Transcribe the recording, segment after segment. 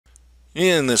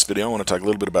In this video, I want to talk a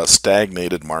little bit about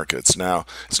stagnated markets. Now,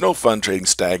 it's no fun trading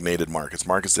stagnated markets,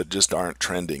 markets that just aren't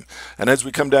trending. And as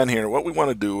we come down here, what we want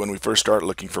to do when we first start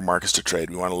looking for markets to trade,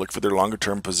 we want to look for their longer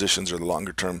term positions or the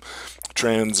longer term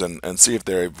trends and see if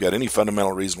they've got any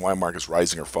fundamental reason why market's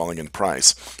rising or falling in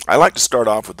price. I like to start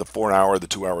off with the 4-hour, the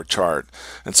 2-hour chart.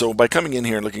 And so by coming in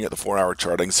here and looking at the 4-hour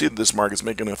chart, I can see that this market's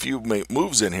making a few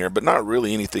moves in here, but not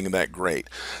really anything that great.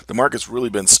 The market's really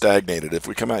been stagnated. If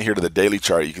we come out here to the daily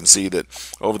chart, you can see that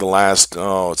over the last,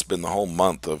 it's been the whole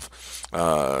month of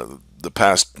the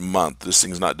past month, this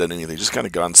thing's not done anything, just kind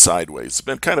of gone sideways. It's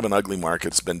been kind of an ugly market.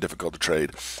 It's been difficult to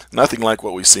trade. Nothing like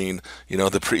what we've seen,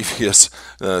 the previous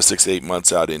 6 to 8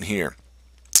 months out in here.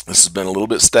 This has been a little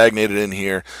bit stagnated in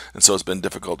here, and so it's been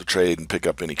difficult to trade and pick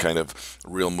up any kind of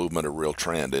real movement or real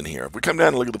trend in here. If we come down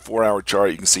and look at the 4-hour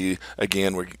chart, you can see,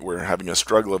 again, we're having a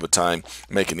struggle of a time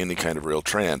making any kind of real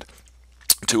trend.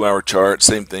 2-hour chart,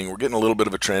 same thing. We're getting a little bit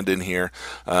of a trend in here,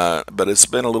 but it's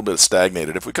been a little bit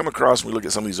stagnated. If we come across and we look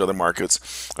at some of these other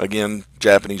markets, again,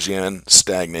 Japanese yen,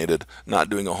 stagnated,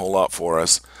 not doing a whole lot for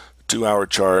us. 2-hour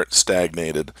chart,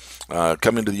 stagnated.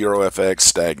 Come into the Euro FX,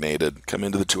 stagnated. Come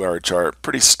into the 2-hour chart,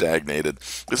 pretty stagnated.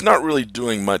 It's not really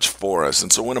doing much for us.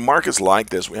 And so when a market's like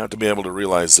this, we have to be able to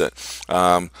realize that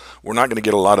we're not going to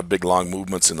get a lot of big long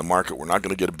movements in the market. We're not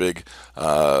going to get a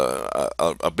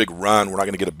big run. We're not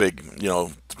going to get a big,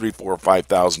 $3, $4,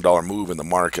 $5,000 move in the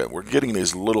market. We're getting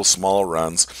these little small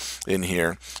runs in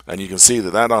here, and you can see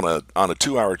that on a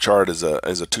 2-hour chart is a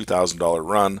 $2,000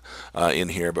 run in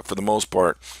here. But for the most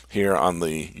part, here on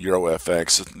the Euro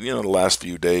FX, the last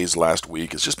few days, last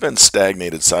week, it's just been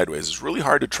stagnated sideways. It's really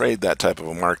hard to trade that type of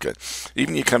a market.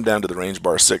 Even you come down to the range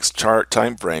bar 6 chart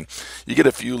time frame, you get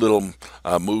a few little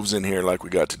moves in here like we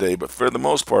got today, but for the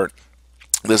most part,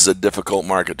 this is a difficult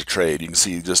market to trade. You can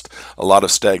see just a lot of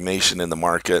stagnation in the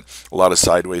market, a lot of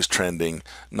sideways trending,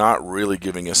 not really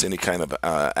giving us any kind of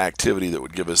activity that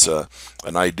would give us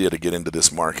an idea to get into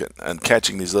this market. And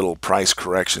catching these little price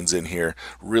corrections in here,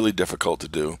 really difficult to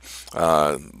do.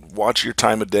 Watch your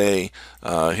time of day.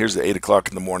 Here's the 8 o'clock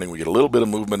in the morning. We get a little bit of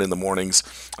movement in the mornings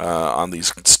on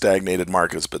these stagnated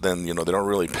markets, but then they don't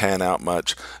really pan out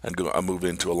much and move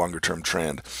into a longer term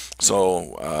trend.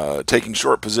 So taking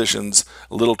short positions,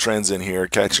 little trends in here,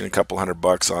 catching a couple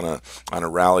 $100 on a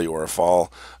rally or a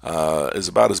fall is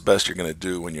about as best you're going to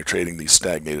do when you're trading these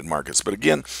stagnated markets. But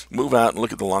again, move out and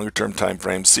look at the longer term time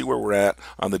frame, see where we're at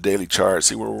on the daily chart,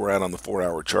 see where we're at on the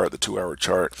 4-hour chart, the 2-hour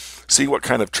chart, see what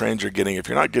kind of trends you're getting. If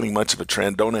you're not getting much of a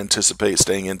trend, don't anticipate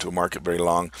staying into a market very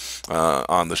long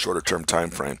on the shorter term time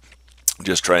frame.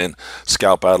 Just try and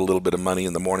scalp out a little bit of money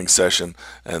in the morning session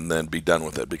and then be done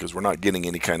with it, because we're not getting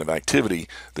any kind of activity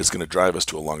that's going to drive us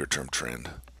to a longer term trend.